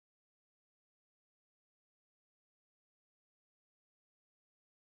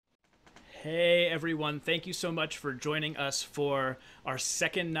Hey everyone, thank you so much for joining us for our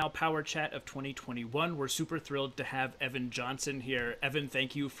second Now Power Chat of 2021. We're super thrilled to have Evan Johnson here. Evan,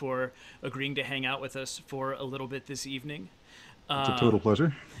 thank you for agreeing to hang out with us for a little bit this evening. It's a total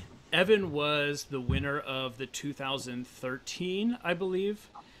pleasure. Evan was the winner of the 2013, I believe,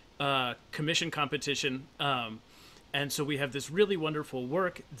 commission competition. And so we have this really wonderful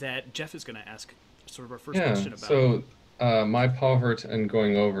work that Jeff is going to ask sort of our first Yeah, question about. so My Povert and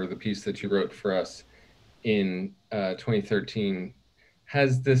Going Over, the piece that you wrote for us in 2013,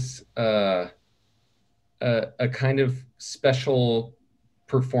 has this a kind of special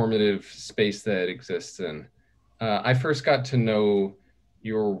performative space that it exists in. I first got to know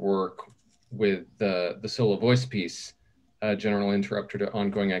your work with the solo voice piece, General Interrupter to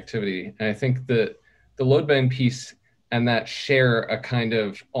Ongoing Activity, and I think that the Loadbang piece and that share a kind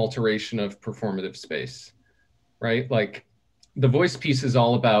of alteration of performative space, right? Like the voice piece is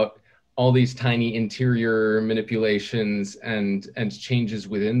all about all these tiny interior manipulations and changes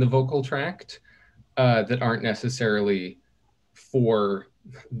within the vocal tract that aren't necessarily for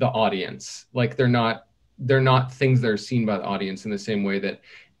the audience. Like they're not things that are seen by the audience in the same way that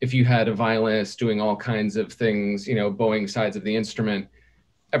if you had a violinist doing all kinds of things, bowing sides of the instrument,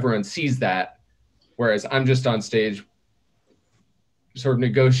 everyone sees that. Whereas I'm just on stage sort of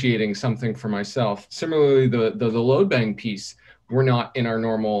negotiating something for myself. Similarly, the load bang piece, we're not in our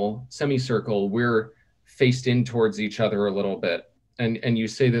normal semicircle. We're faced in towards each other a little bit. And you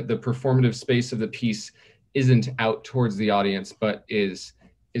say that the performative space of the piece isn't out towards the audience, but is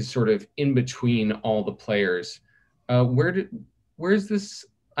sort of in between all the players. Where's this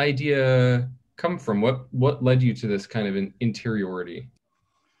idea come from? What led you to this kind of an interiority?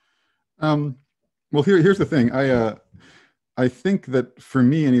 Well, here's the thing. I think that for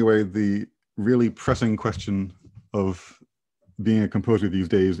me anyway, the really pressing question of being a composer these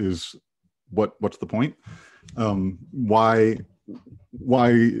days is what's the point? Why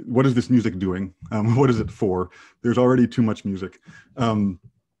what is this music doing? What is it for? There's already too much music.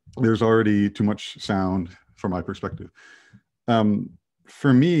 There's already too much sound from my perspective.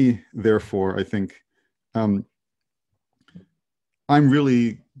 For me, therefore, I think I'm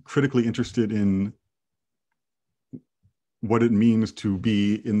really critically interested in what it means to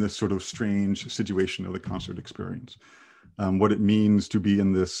be in this sort of strange situation of the concert experience. What it means to be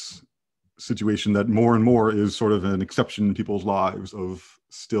in this situation that more and more is sort of an exception in people's lives of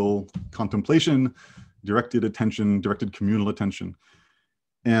still contemplation, directed attention, directed communal attention.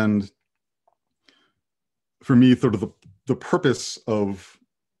 And for me, sort of the purpose of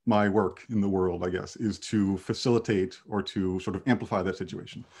my work in the world, I guess, is to facilitate or to sort of amplify that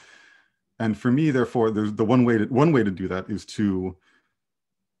situation. And for me, therefore, there's the one way to do that is to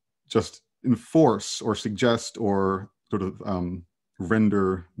just enforce or suggest or sort of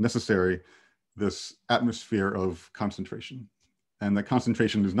render necessary this atmosphere of concentration. And that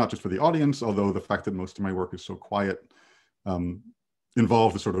concentration is not just for the audience, although the fact that most of my work is so quiet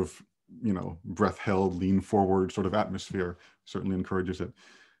involves a sort of, breath held, lean forward sort of atmosphere, certainly encourages it.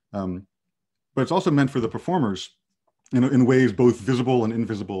 But it's also meant for the performers in ways both visible and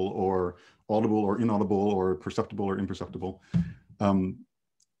invisible, or audible or inaudible, or perceptible or imperceptible. To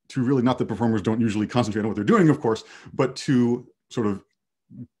really, not that performers don't usually concentrate on what they're doing, of course, but to sort of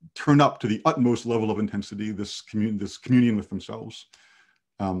turn up to the utmost level of intensity, this communion with themselves.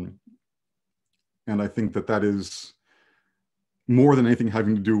 And I think that is more than anything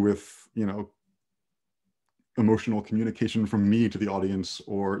having to do with, emotional communication from me to the audience,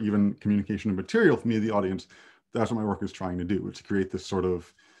 or even communication of material from me to the audience. That's what my work is trying to do, is to create this sort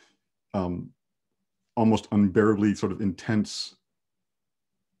of almost unbearably sort of intense,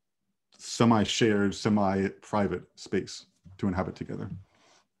 semi-shared, semi-private space to inhabit together.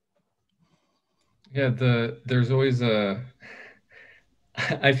 Yeah, there's always I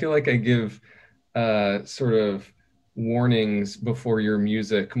feel like I give sort of warnings before your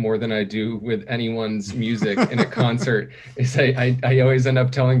music more than I do with anyone's music in a concert. Is I always end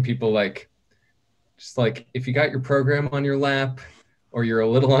up telling people, like, just like, if you got your program on your lap or you're a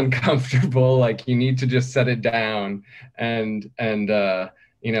little uncomfortable, like, you need to just set it down and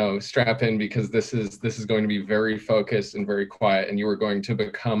strap in, because this is going to be very focused and very quiet, and you are going to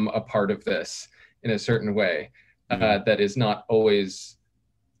become a part of this in a certain way that is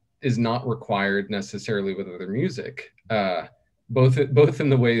not required necessarily with other music. Both in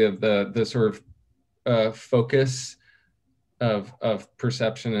the way of the sort of focus of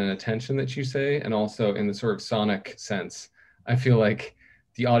perception and attention that you say, and also in the sort of sonic sense. I feel like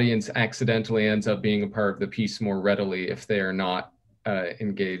the audience accidentally ends up being a part of the piece more readily if they are not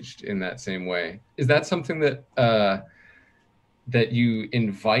engaged in that same way. Is that something that that you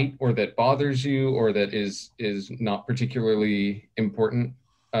invite or that bothers you or that is not particularly important,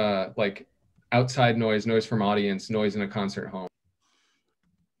 like outside noise, noise from audience, noise in a concert hall?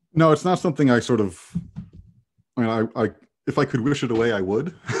 No, it's not something I sort of, I mean, I if I could wish it away, I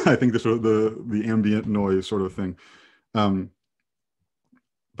would. I think the sort of the ambient noise sort of thing.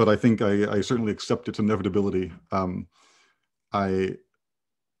 But I think I certainly accept its inevitability. It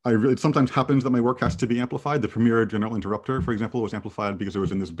sometimes happens that my work has to be amplified. The Premiere General Interrupter, for example, was amplified because it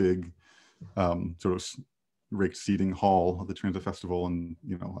was in this big sort of raked seating hall of the Transit Festival. And,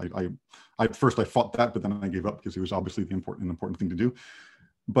 you know, at first I fought that, but then I gave up because it was obviously an important thing to do.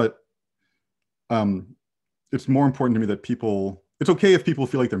 But it's more important to me that it's okay if people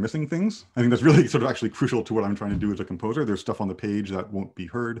feel like they're missing things. I think that's really sort of actually crucial to what I'm trying to do as a composer. There's stuff on the page that won't be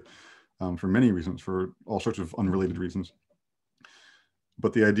heard for many reasons, for all sorts of unrelated reasons.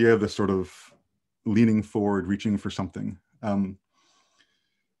 But the idea of this sort of leaning forward, reaching for something. I've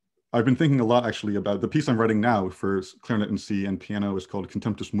been thinking a lot actually about the piece I'm writing now for clarinet and C and piano is called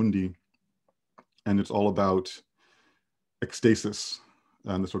Contemptus Mundi. And it's all about ecstasis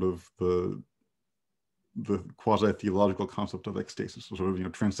and the sort of the quasi-theological concept of ecstasis, so sort of, you know,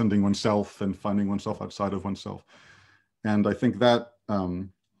 transcending oneself and finding oneself outside of oneself. And I think that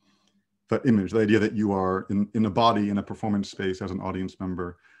that image, the idea that you are in a body, in a performance space as an audience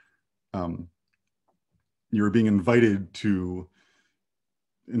member, you're being invited into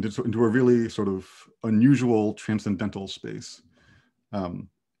a really sort of unusual transcendental space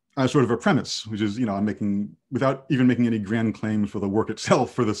as sort of a premise, which is, you know, I'm making, without even making any grand claims for the work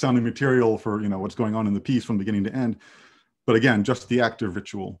itself, for the sounding material, for, you know, what's going on in the piece from beginning to end. But again, just the act of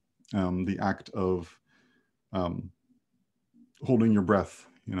ritual, the act of holding your breath,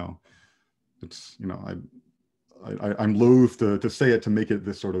 you know, it's, you know, I'm loath to say it, to make it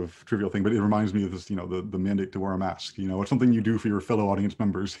this sort of trivial thing, but it reminds me of this, you know, the mandate to wear a mask. You know, it's something you do for your fellow audience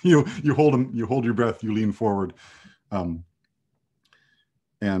members. You hold your breath, you lean forward,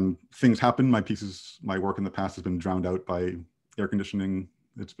 and things happen. My work in the past has been drowned out by air conditioning.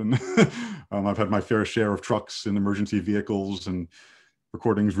 It's been, I've had my fair share of trucks and emergency vehicles and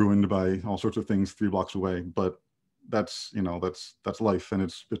recordings ruined by all sorts of things 3 blocks away. But that's, you know, that's life, and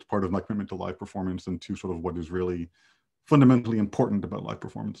it's part of my commitment to live performance and to sort of what is really fundamentally important about live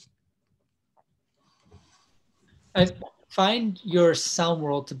performance. I find your sound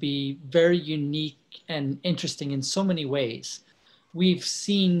world to be very unique and interesting in so many ways. We've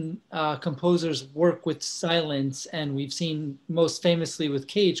seen composers work with silence, and we've seen most famously with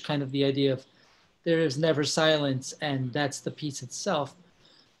Cage kind of the idea of there is never silence, and that's the piece itself.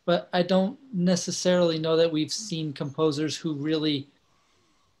 But I don't necessarily know that we've seen composers who really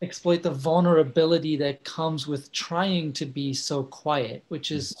exploit the vulnerability that comes with trying to be so quiet,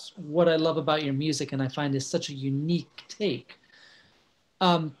 which is what I love about your music, and I find is such a unique take.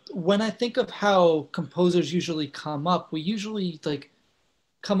 When I think of how composers usually come up, we usually like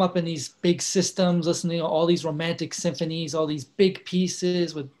come up in these big systems, listening to all these romantic symphonies, all these big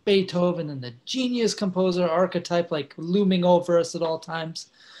pieces with Beethoven and the genius composer archetype like looming over us at all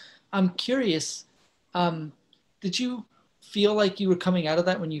times. I'm curious, did you feel like you were coming out of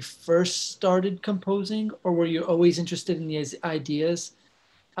that when you first started composing, or were you always interested in these ideas?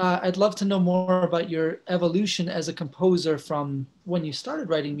 I'd love to know more about your evolution as a composer from when you started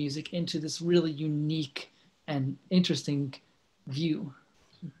writing music into this really unique and interesting view.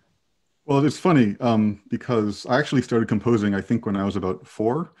 Well, it's funny because I actually started composing, I think, when I was about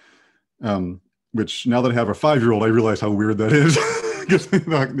 4, which now that I have a 5-year-old, I realize how weird that is. Because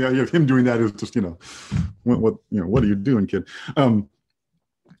the idea of him doing that is just, you know, what are you doing, kid? And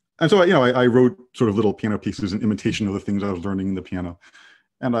so, you know, I wrote sort of little piano pieces in imitation of the things I was learning in the piano.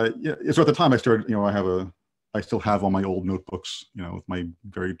 And so at the time I started, you know, I still have all my old notebooks, you know, with my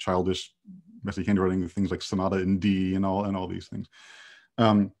very childish, messy handwriting, things like Sonata in D and all these things.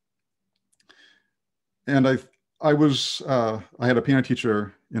 And I had a piano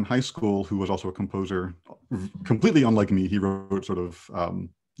teacher in high school who was also a composer, completely unlike me. He wrote sort of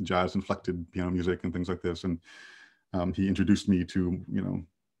jazz inflected piano music and things like this. And he introduced me to, you know,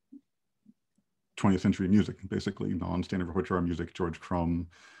 20th century music, basically, non-standard repertoire music, George Crumb,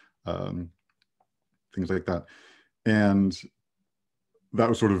 things like that. And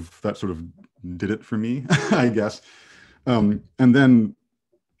that sort of did it for me, I guess. And then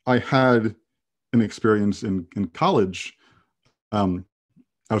I had an experience in college. I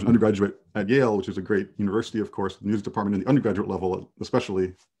was an undergraduate at Yale, which is a great university, of course. The music department in the undergraduate level,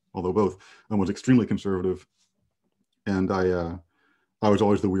 especially, although both, was extremely conservative. And I was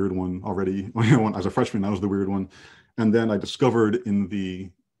always the weird one already. As a freshman, I was the weird one. And then I discovered in the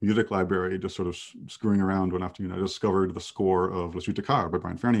music library, just sort of screwing around one afternoon, I discovered the score of La Suite de Car by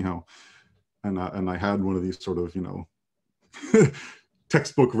Brian Ferneyhough. And I had one of these sort of,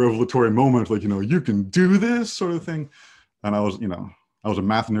 textbook revelatory moments, like, you can do this sort of thing. And I was a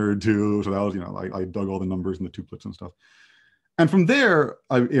math nerd too. So that was, I dug all the numbers and the tuplets and stuff. And from there,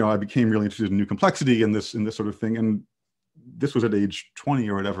 I became really interested in new complexity in this sort of thing. And this was at age 20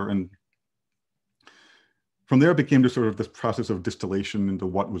 or whatever. And from there, it became just sort of this process of distillation into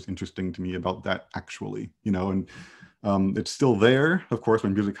what was interesting to me about that actually, and it's still there. Of course, my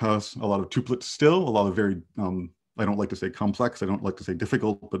music has a lot of tuplets still, a lot of very, I don't like to say complex, I don't like to say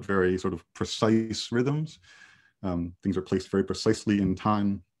difficult, but very sort of precise rhythms. Things are placed very precisely in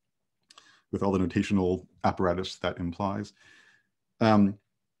time with all the notational apparatus that implies.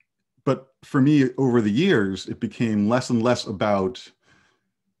 But for me, over the years, it became less and less about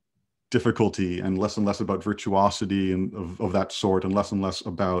difficulty and less about virtuosity and of that sort, and less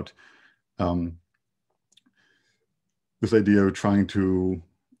about this idea of trying to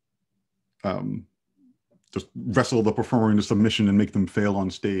just wrestle the performer into submission and make them fail on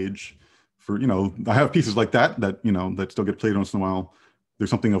stage. I have pieces like that still get played once in a while. There's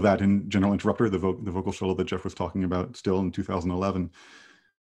something of that in General Interrupter, the vocal solo that Jeff was talking about still in 2011.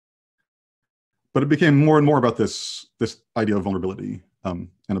 But it became more and more about this idea of vulnerability and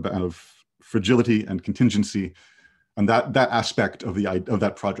of fragility and contingency, and that aspect of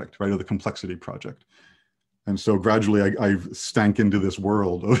that project, right, of the complexity project. And so gradually I stank into this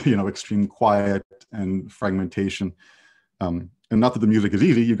world of extreme quiet and fragmentation. And not that the music is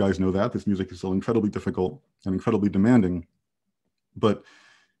easy, you guys know that. This music is still incredibly difficult and incredibly demanding. But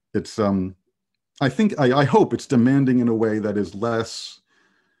it's I hope it's demanding in a way that is less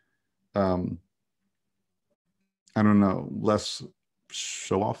less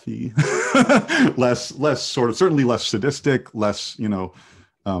show-offy, less sort of, certainly less sadistic, less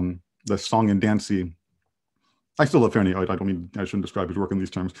less song and dancey. I still love Ferneyhough. I shouldn't describe his work in these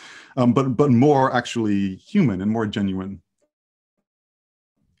terms, but more actually human and more genuine,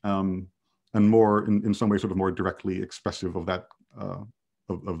 and more in some ways sort of more directly expressive of that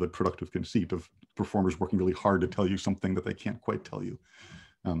of the productive conceit of performers working really hard to tell you something that they can't quite tell you.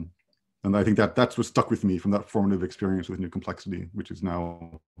 And I think that's what stuck with me from that formative experience with New Complexity, which is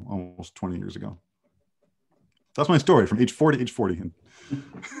now almost 20 years ago. That's my story from age 4 to age 40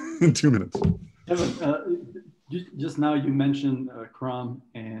 in 2 minutes. Evan, just now you mentioned Crom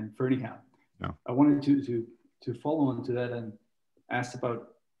and Ferneyhough. Yeah. I wanted to follow on to that and ask about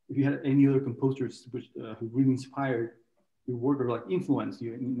if you had any other composers who really inspired your work or like influenced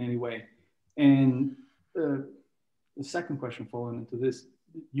you in any way. And the second question following into this,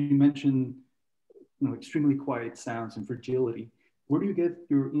 you mentioned extremely quiet sounds and fragility. Where do you get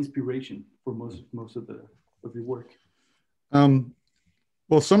your inspiration for most of your work?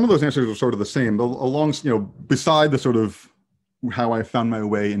 Well, some of those answers are sort of the same. Along, beside the sort of how I found my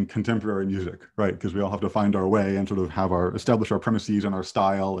way in contemporary music, right? Because we all have to find our way and sort of establish our premises and our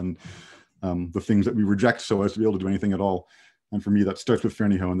style and the things that we reject so as to be able to do anything at all. And for me, that starts with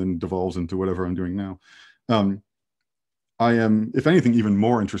Ferneyhough and then devolves into whatever I'm doing now. I am, if anything, even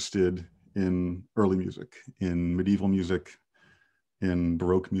more interested in early music, in medieval music, in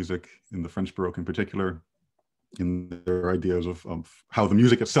Baroque music, in the French Baroque in particular, in their ideas of how the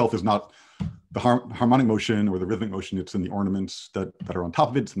music itself is not the harmonic motion or the rhythmic motion, it's in the ornaments that are on top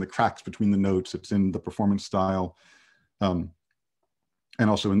of it, it's in the cracks between the notes, it's in the performance style. And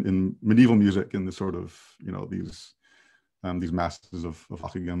also in medieval music, in the sort of, these masses of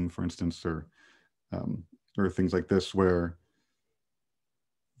Achigem, for instance, or things like this, where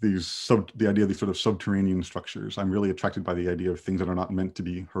the idea of these sort of subterranean structures. I'm really attracted by the idea of things that are not meant to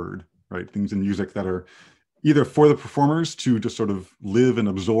be heard, right? Things in music that are either for the performers to just sort of live and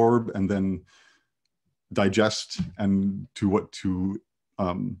absorb and then digest, and to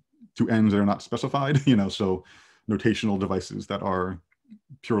ends that are not specified, so notational devices that are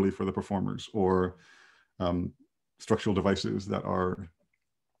purely for the performers, or structural devices that are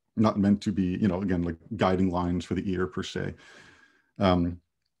not meant to be, again, like guiding lines for the ear per se.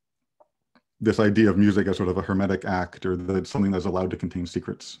 This idea of music as sort of a hermetic act, or that something that's allowed to contain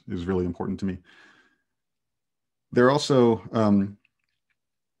secrets, is really important to me. There are also,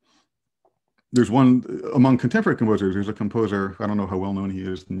 there's one among contemporary composers, there's a composer, I don't know how well known he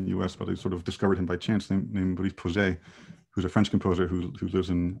is in the US, but I sort of discovered him by chance, named Brice Posay, who's a French composer who lives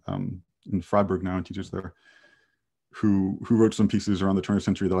in Freiburg now and teaches there, who wrote some pieces around the turn of the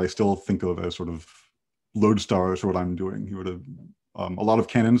century that I still think of as sort of lodestars for what I'm doing. He wrote a lot of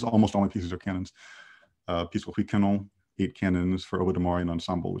canons, almost all my pieces are canons. Piece called Canon, 8 canons for oboe d'amore and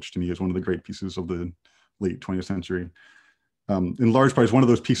ensemble, which to me is one of the great pieces of the late 20th century. in large part, is one of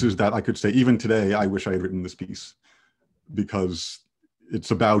those pieces that I could say, even today, I wish I had written this piece, because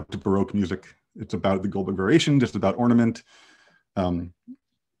it's about Baroque music. It's about the Goldberg variations. It's about ornament.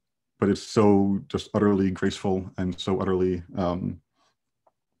 But it's so just utterly graceful and so utterly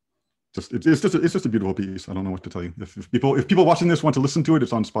it's just a beautiful piece. I don't know what to tell you. If people watching this want to listen to it,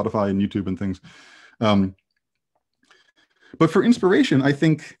 it's on Spotify and YouTube and things. But for inspiration, I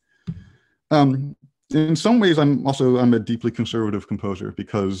think in some ways I'm a deeply conservative composer,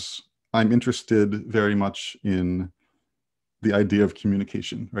 because I'm interested very much in the idea of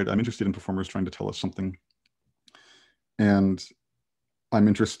communication, right? I'm interested in performers trying to tell us something. And I'm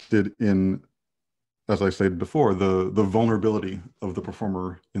interested in, as I said before, the vulnerability of the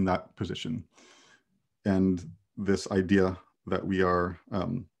performer in that position. And this idea that we are,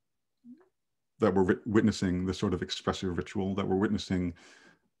 that we're witnessing this sort of expressive ritual, that we're witnessing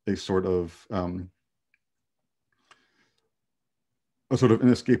a sort of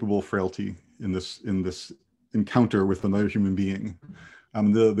inescapable frailty in this encounter with another human being.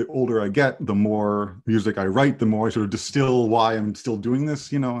 The older I get, the more music I write, the more I sort of distill why I'm still doing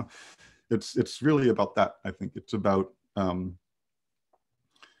this. You know, it's really about that. I think it's about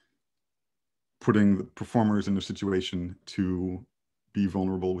putting the performers in a situation to be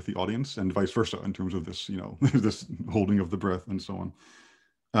vulnerable with the audience, and vice versa, in terms of this, you know, this holding of the breath and so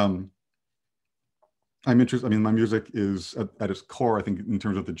on. I'm interested, I mean, my music is at its core, I think, in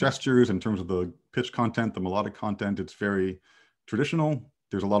terms of the gestures, in terms of the pitch content, the melodic content, it's very traditional.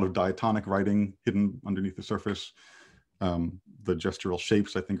 There's a lot of diatonic writing hidden underneath the surface. The gestural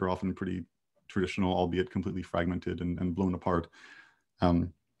shapes, I think, are often pretty traditional, albeit completely fragmented and blown apart.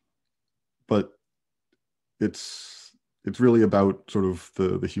 But it's really about sort of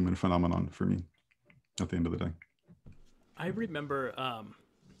the human phenomenon for me at the end of the day. I remember,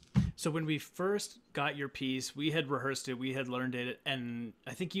 so when we first got your piece, we had rehearsed it, we had learned it, and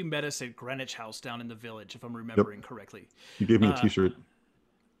I think you met us at Greenwich House down in the Village, if I'm remembering correctly. You gave me a t-shirt.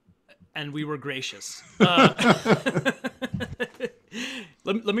 And we were gracious.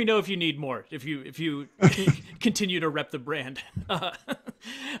 Let me know if you need more, if you continue to rep the brand.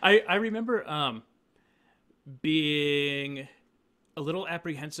 I remember being a little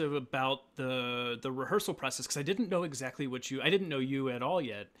apprehensive about the rehearsal process, because I didn't know exactly I didn't know you at all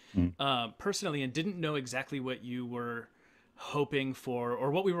yet, personally, and didn't know exactly what you were hoping for or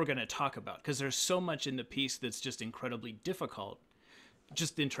what we were going to talk about, because there's so much in the piece that's just incredibly difficult,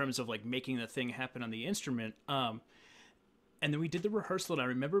 just in terms of like making the thing happen on the instrument. And then we did the rehearsal, and I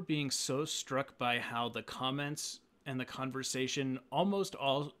remember being so struck by how the comments and the conversation almost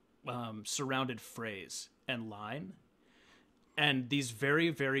all surrounded phrase and line, and these very,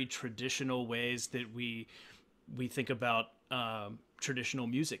 very traditional ways that we think about traditional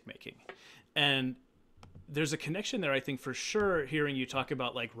music making. And there's a connection there, I think, for sure, hearing you talk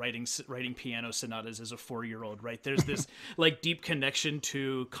about like writing piano sonatas as a 4-year-old, right? There's this like deep connection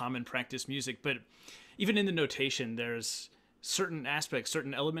to common practice music, but even in the notation, there's certain aspects,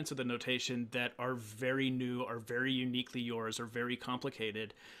 certain elements of the notation that are very new, are very uniquely yours, are very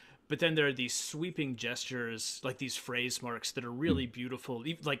complicated. But then there are these sweeping gestures, like these phrase marks, that are really beautiful.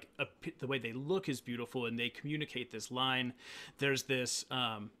 Like the way they look is beautiful, and they communicate this line. There's this,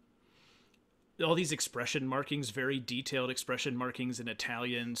 all these expression markings, very detailed expression markings in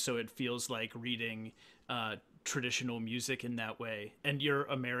Italian, so it feels like reading traditional music in that way. And you're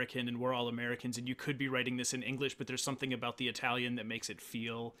American, and we're all Americans, and you could be writing this in English, but there's something about the Italian that makes it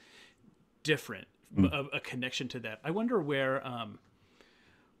feel different, a connection to that. I wonder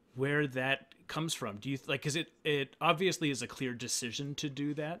where that comes from. Do you like, because it obviously is a clear decision to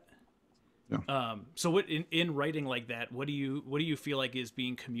do that. Yeah. So what in writing like that, what do you feel like is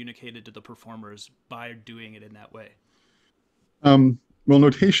being communicated to the performers by doing it in that way? Well,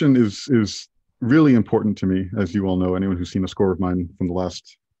 notation is really important to me, as you all know. Anyone who's seen a score of mine from the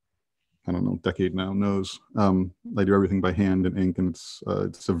last, I don't know, decade now knows. I do everything by hand and ink, and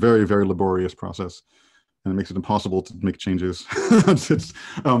it's a very, very laborious process, and it makes it impossible to make changes.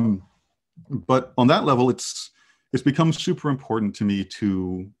 But on that level, it's become super important to me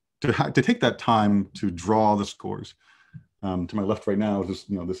to take that time to draw the scores. To my left right now is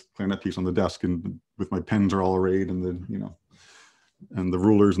this clarinet piece on the desk, and with my pens are all arrayed, and the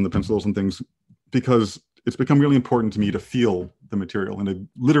rulers and the pencils and things, because it's become really important to me to feel the material in a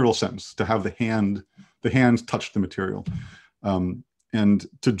literal sense, to have the hands touch the material, and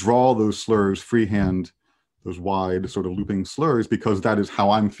to draw those slurs freehand, those wide sort of looping slurs, because that is how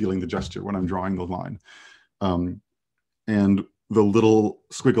I'm feeling the gesture when I'm drawing the line. And the little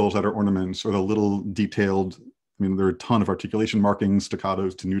squiggles that are ornaments, or the little detailed I mean, there are a ton of articulation markings,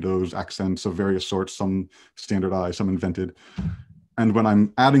 staccatos, tenutos, accents of various sorts, some standardized, some invented. And when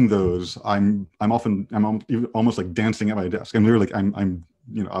I'm adding those, I'm almost like dancing at my desk. I'm literally like,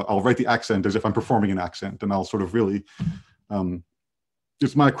 I'll write the accent as if I'm performing an accent, and I'll sort of really,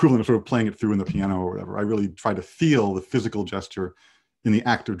 it's my equivalent of sort of playing it through in the piano or whatever. I really try to feel the physical gesture in the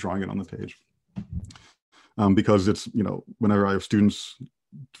act of drawing it on the page. Because it's, whenever I have students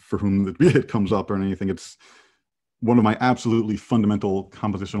for whom the it comes up or anything, it's one of my absolutely fundamental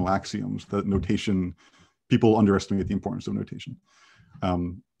compositional axioms that notation, people underestimate the importance of notation.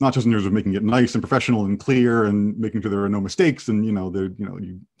 Not just in terms of making it nice and professional and clear and making sure there are no mistakes and,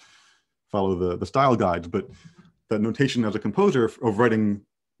 you follow the style guides, but that notation as a composer of writing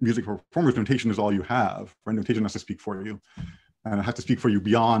music for performers, notation is all you have, right? Notation has to speak for you, and it has to speak for you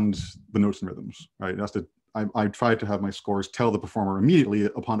beyond the notes and rhythms, right? It has to, I try to have my scores tell the performer immediately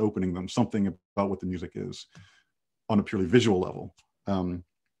upon opening them something about what the music is on a purely visual level.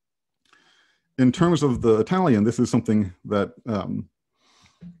 In terms of the Italian, this is something that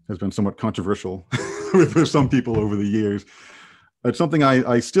has been somewhat controversial with some people over the years. It's something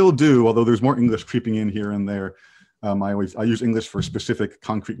I still do, although there's more English creeping in here and there. I use English for specific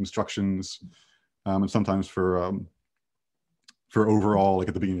concrete instructions, and sometimes for overall, like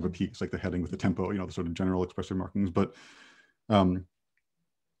at the beginning of a piece, like the heading with the tempo, the sort of general expressive markings. But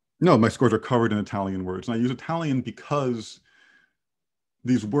no, my scores are covered in Italian words, and I use Italian because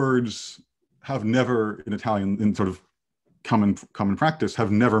these words have never, in Italian, in sort of common practice,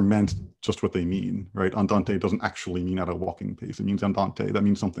 have never meant just what they mean, right? Andante doesn't actually mean at a walking pace. It means andante. That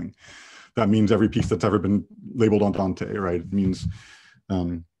means something. That means every piece that's ever been labeled andante, right? It means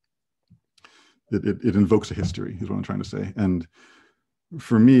it invokes a history, is what I'm trying to say. And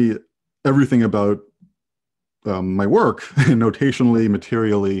for me, everything about my work, notationally,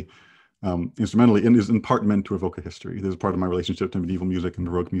 materially, instrumentally, and is in part meant to evoke a history. This is part of my relationship to medieval music and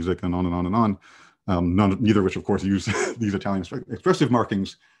Baroque music, and on and on and on. Neither of which, of course, use these Italian expressive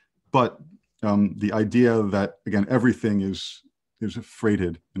markings, but the idea that, again, everything is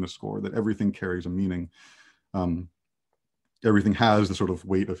freighted in a score, that everything carries a meaning. Everything has the sort of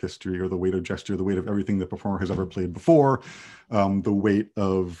weight of history, or the weight of gesture, the weight of everything the performer has ever played before, the weight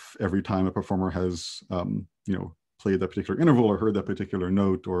of every time a performer has, played that particular interval, or heard that particular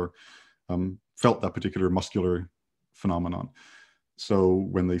note, or felt that particular muscular phenomenon. So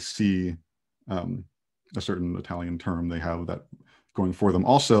when they see a certain Italian term, they have that going for them.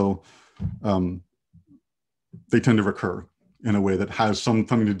 Also, they tend to recur in a way that has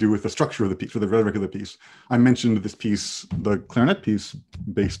something to do with the structure of the piece, or the rhetoric of the piece. I mentioned this piece, the clarinet piece,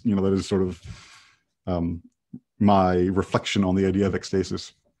 based, that is sort of my reflection on the idea of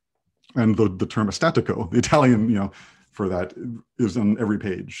ecstasis. And the term estatico, the Italian, for that, is on every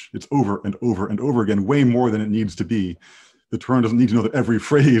page. It's over and over and over again, way more than it needs to be. The Turan doesn't need to know that every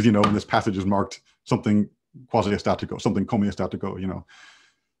phrase, in this passage is marked something quasi-estatico, something come-estatico,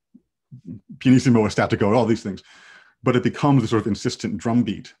 pianissimo estatico, all these things. But it becomes a sort of insistent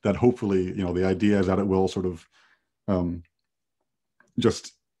drumbeat that hopefully, the idea is that it will sort of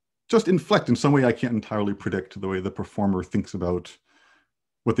just inflect in some way I can't entirely predict, the way the performer thinks about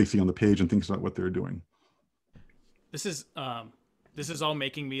what they see on the page and thinks about what they're doing. This is all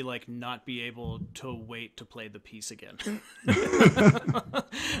making me not be able to wait to play the piece again.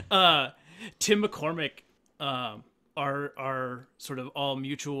 Tim McCormick, our sort of all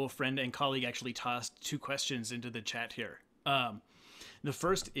mutual friend and colleague, actually tossed two questions into the chat here. The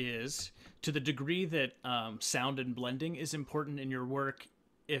first is, to the degree that sound and blending is important in your work,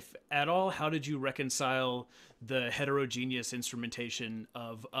 if at all, how did you reconcile the heterogeneous instrumentation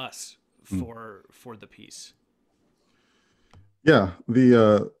of Us for the piece? Yeah,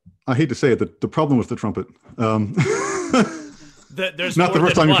 I hate to say it, the problem was the trumpet. There's not the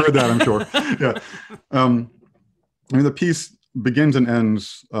first time you've heard that, I'm sure. Yeah. The piece begins and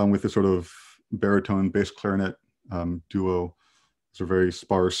ends with this sort of baritone bass clarinet duo. It's a very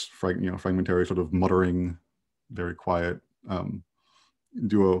sparse, fragmentary, sort of muttering, very quiet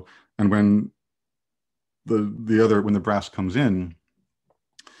duo. And when when the brass comes in,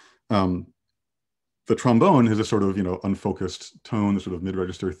 the trombone is a sort of, unfocused tone, the sort of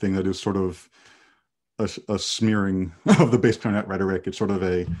mid-register thing that is sort of a smearing of the bass clarinet rhetoric. It's sort of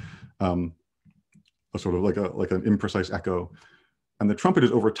a sort of like an imprecise echo. And the trumpet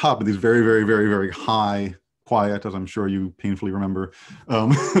is over top of these very, very, very, very high, quiet, as I'm sure you painfully remember,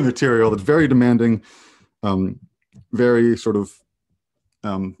 material that's very demanding, very sort of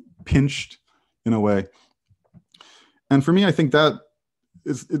pinched in a way. And for me, I think that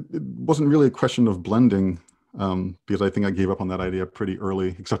it wasn't really a question of blending. because I think I gave up on that idea pretty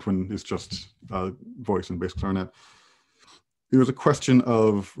early, except when it's just voice and bass clarinet. It was a question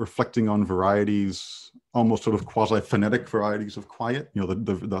of reflecting on varieties, almost sort of quasi-phonetic varieties of quiet,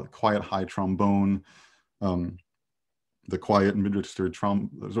 the quiet high trombone, the quiet mid-register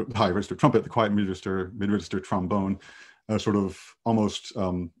high register trumpet, the quiet mid-register trombone, sort of almost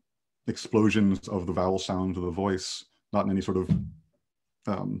explosions of the vowel sounds of the voice, not in any sort of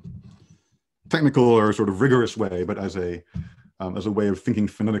technical or sort of rigorous way, but as a way of thinking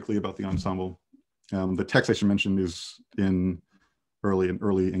phonetically about the ensemble. The text I should mention is in early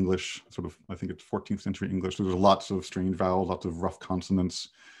English, sort of, I think it's 14th century English. So there's lots of strange vowels, lots of rough consonants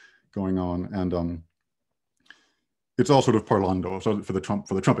going on, and it's all sort of parlando. So for the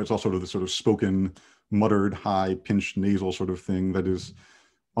trumpet, it's all sort of the sort of spoken, muttered, high pitched nasal sort of thing that is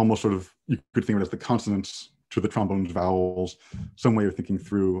almost sort of, you could think of it as the consonants to the trombone's vowels, some way of thinking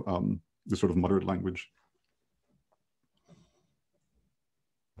through the sort of muttered language.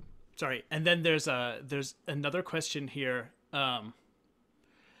 Sorry, and then there's another question here.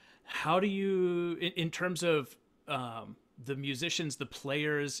 How do you, in terms of the musicians, the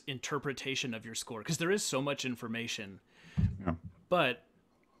players' interpretation of your score, because there is so much information, yeah. But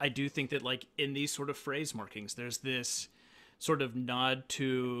I do think that, like, in these sort of phrase markings, there's this sort of nod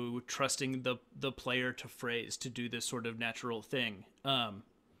to trusting the player to phrase, to do this sort of natural thing.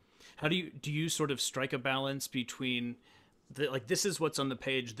 How do you sort of strike a balance between like, this is what's on the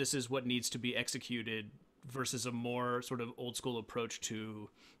page, this is what needs to be executed, versus a more sort of old school approach to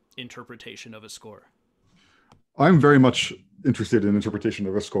interpretation of a score? I'm very much interested in interpretation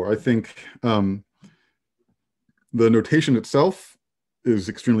of a score. I think the notation itself is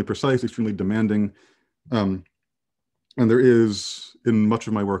extremely precise, extremely demanding. And there is, in much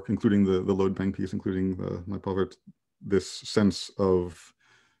of my work, including the Loadbang piece, including my Pavert, this sense of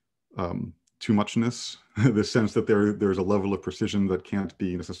too muchness, this sense that there's a level of precision that can't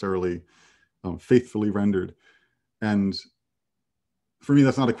be necessarily faithfully rendered. And for me,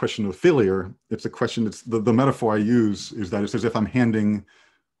 that's not a question of failure. It's a question, it's the metaphor I use is that it's as if I'm handing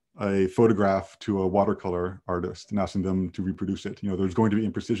a photograph to a watercolor artist and asking them to reproduce it. There's going to be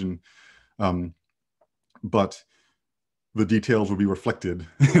imprecision, but the details will be reflected.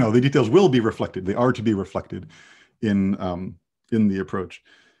 The details will be reflected. They are to be reflected in the approach.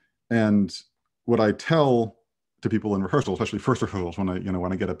 And what I tell to people in rehearsal, especially first rehearsals, when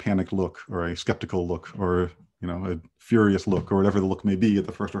I get a panicked look or a skeptical look or a furious look or whatever the look may be at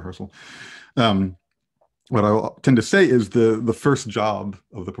the first rehearsal, what I tend to say is the first job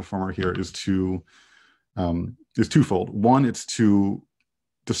of the performer here is twofold. One, it's to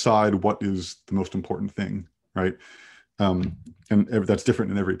decide what is the most important thing, right? And that's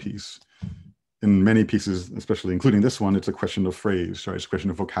different in every piece. In many pieces, especially including this one, it's a question of phrase, right? It's a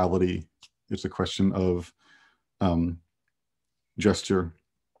question of vocality. It's a question of gesture.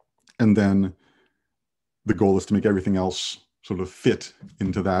 And then the goal is to make everything else sort of fit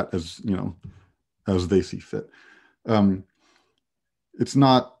into that as they see fit. It's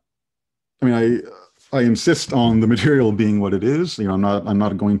not, I insist on the material being what it is. I'm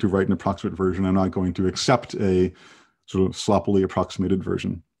not going to write an approximate version. I'm not going to accept a sort of sloppily approximated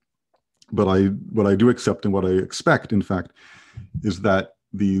version. But what I do accept and what I expect, in fact, is that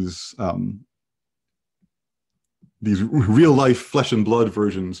these real life flesh and blood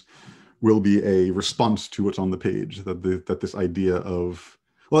versions will be a response to what's on the page. That this idea of,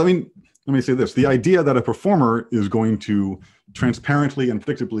 let me say this: the idea that a performer is going to transparently and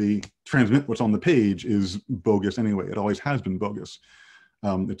predictably transmit what's on the page is bogus anyway. It always has been bogus.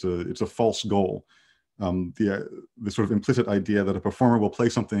 It's a false goal. The sort of implicit idea that a performer will play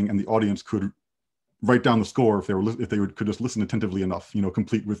something and the audience could write down the score if they could just listen attentively enough,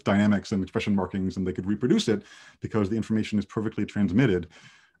 complete with dynamics and expression markings, and they could reproduce it because the information is perfectly transmitted.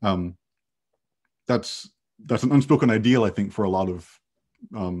 That's an unspoken ideal, I think, for a lot of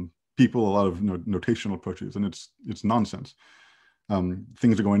people, a lot of notational approaches, and it's nonsense.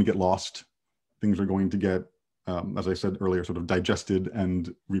 Things are going to get lost. Things are going to get, as I said earlier, sort of digested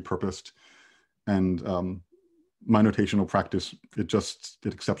and repurposed. And my notational practice, it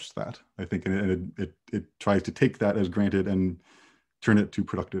accepts that, I think, and it tries to take that as granted and turn it to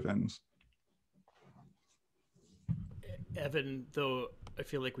productive ends. Evan, though, I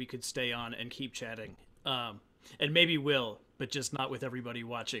feel like we could stay on and keep chatting, and maybe will, but just not with everybody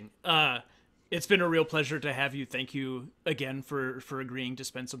watching. It's been a real pleasure to have you. Thank you again for agreeing to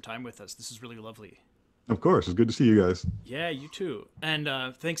spend some time with us. This is really lovely. Of course. It's good to see you guys. Yeah, you too. And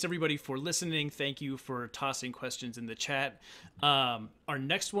thanks everybody for listening. Thank you for tossing questions in the chat. Our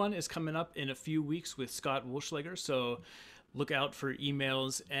next one is coming up in a few weeks with Scott Wolschlager. So look out for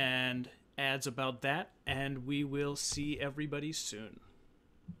emails and ads about that, and we will see everybody soon.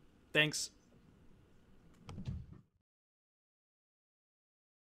 Thanks.